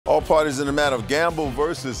All parties in the matter of Gamble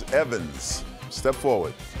versus Evans. Step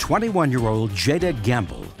forward. 21-year-old Jada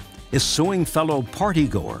Gamble is suing fellow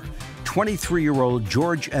partygoer, 23-year-old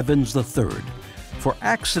George Evans III, for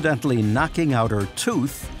accidentally knocking out her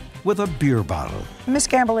tooth with a beer bottle. Ms.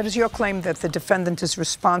 Gamble, it is your claim that the defendant is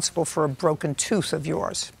responsible for a broken tooth of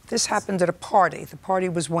yours. This happened at a party. The party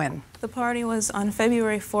was when? The party was on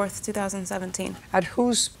February 4th, 2017. At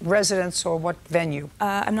whose residence or what venue?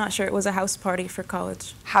 I'm not sure. It was a house party for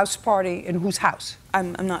college. House party in whose house?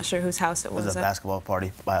 I'm not sure whose house it was. It was a basketball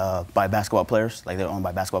party by basketball players. Like, they're owned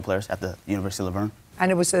by basketball players at the University of Laverne.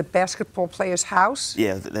 And it was a basketball player's house?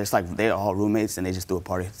 Yeah, it's like they're all roommates and they just threw a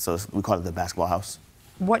party. So we call it the basketball house.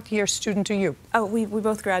 What year student are you? Oh, we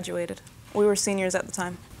both graduated. We were seniors at the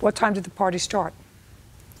time. What time did the party start?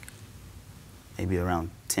 Maybe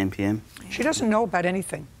around 10 p.m. She doesn't know about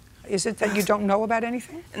anything. Is it that you don't know about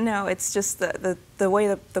anything? No, it's just the way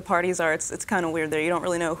that the parties are, it's kind of weird there. You don't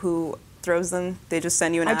really know who throws them. They just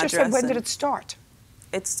send you an address. I just said, when did it start?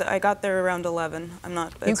 I got there around 11.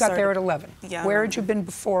 You got there at 11? Yeah. Where had you been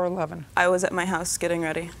before 11? I was at my house getting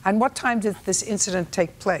ready. And what time did this incident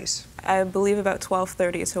take place? I believe about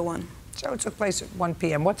 12:30 to 1. So it took place at 1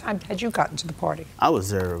 p.m. What time had you gotten to the party? I was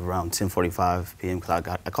there around 10:45 p.m.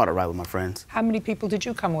 because I caught a ride with my friends. How many people did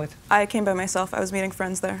you come with? I came by myself. I was meeting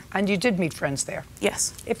friends there. And you did meet friends there?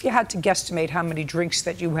 Yes. If you had to guesstimate how many drinks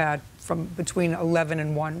that you had from between 11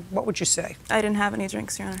 and 1, what would you say? I didn't have any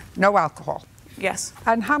drinks, Your Honor. No alcohol? Yes.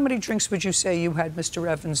 And how many drinks would you say you had, Mr.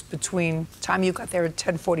 Evans, between the time you got there at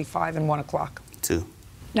 10:45 and 1 o'clock? 2.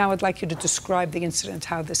 Now I'd like you to describe the incident,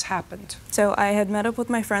 how this happened. So I had met up with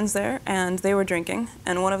my friends there, and they were drinking,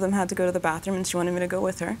 and one of them had to go to the bathroom, and she wanted me to go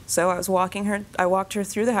with her. So I walked her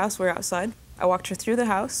through the house. We were outside. I walked her through the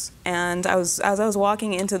house, and as I was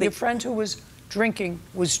walking into the... Your friend who was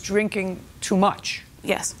drinking too much?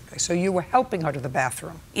 Yes. Okay, so you were helping her to the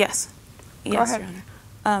bathroom? Yes. Go Yes, ahead. Your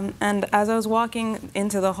Honor. And as I was walking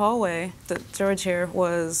into the hallway, George here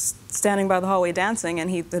was standing by the hallway dancing,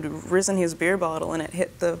 and he had risen his beer bottle, and it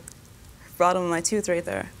hit the bottom of my tooth right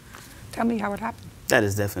there. Tell me how it happened. That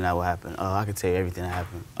is definitely not what happened. I can tell you everything that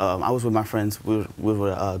happened. I was with my friends. We were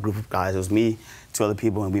with a group of guys. It was me, 2 other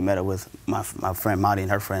people, and we met up with my friend Marty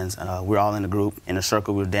and her friends. And we were all in a group, in a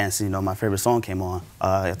circle. We were dancing. You know, my favorite song came on.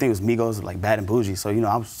 I think it was Migos, like Bad and Boujee. So, you know,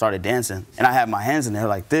 I started dancing. And I had my hands in there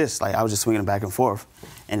like this. Like, I was just swinging back and forth.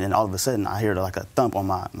 And then all of a sudden, I heard like a thump on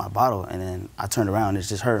my bottle. And then I turned around, and it's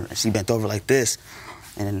just her. And she bent over like this.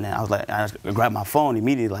 And then I was like, I grabbed my phone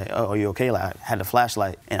immediately, like, oh, are you okay? Like, I had the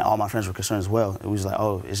flashlight, and all my friends were concerned as well. It was like,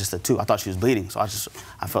 oh, it's just a tooth. I thought she was bleeding, so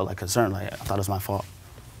I felt like concerned, like I thought it was my fault.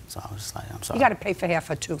 So I was just like, I'm sorry. You got to pay for half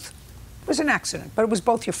a tooth. It was an accident, but it was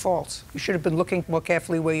both your faults. You should have been looking more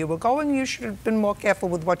carefully where you were going. You should have been more careful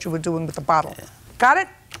with what you were doing with the bottle. Yeah. Got it?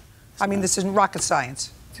 I mean, this isn't rocket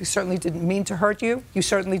science. You certainly didn't mean to hurt you. You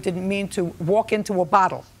certainly didn't mean to walk into a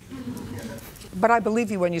bottle. But I believe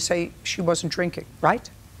you when you say she wasn't drinking, right?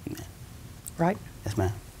 Yeah. Right? Yes,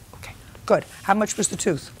 ma'am. Okay, good. How much was the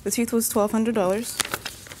tooth? The tooth was $1,200.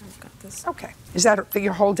 I've got this. Okay. Is that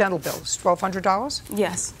your whole dental bill? Is $1,200?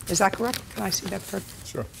 Yes. Is that correct? Can I see that first?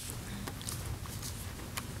 Sure.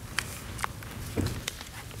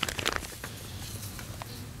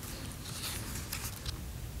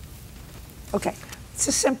 Okay. It's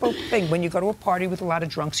a simple thing. When you go to a party with a lot of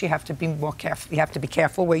drunks, you have to be more careful. You have to be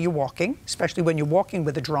careful where you're walking, especially when you're walking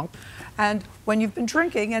with a drunk. And when you've been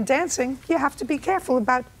drinking and dancing, you have to be careful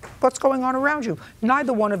about what's going on around you.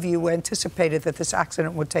 Neither one of you anticipated that this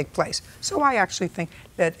accident would take place. So I actually think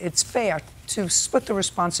that it's fair to split the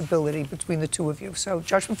responsibility between the two of you. So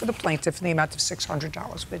judgment for the plaintiff in the amount of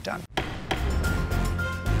 $600. We're done.